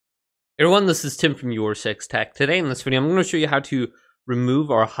Everyone, this is Tim from YourSixTech. Today in this video, I'm going to show you how to remove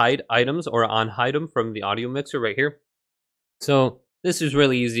or hide items or unhide them from the audio mixer right here. So this is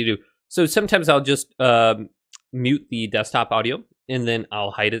really easy to do. So sometimes I'll just mute the desktop audio and then I'll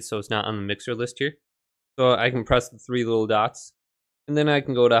hide it so it's not on the mixer list here. So I can press the three little dots and then I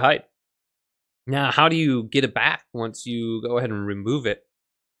can go to hide. Now, how do you get it back once you go ahead and remove it?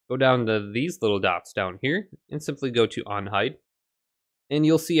 Go down to these little dots down here and simply go to Unhide. And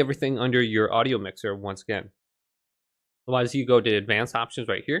you'll see everything under your audio mixer once again. Otherwise, you go to advanced options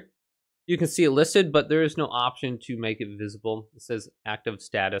right here. You can see it listed, but there is no option to make it visible. It says active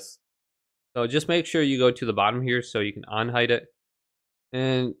status. So just make sure you go to the bottom here so you can unhide it.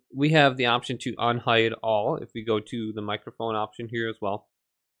 And we have the option to unhide all if we go to the microphone option here as well.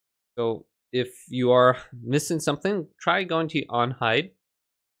 So if you are missing something, try going to unhide.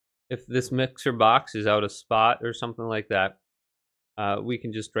 If this mixer box is out of spot or something like that, we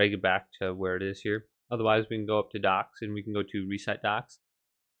can just drag it back to where it is here. Otherwise, we can go up to docks and we can go to reset docks.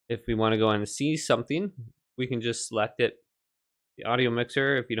 If we want to go and see something, we can just select it. The audio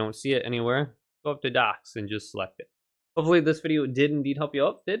mixer, if you don't see it anywhere, go up to docks and just select it. Hopefully this video did indeed help you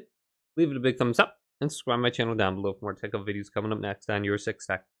out. If it did, leave it a big thumbs up and subscribe to my channel down below for more tech videos coming up next on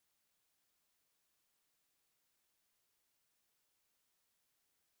YourSixTech.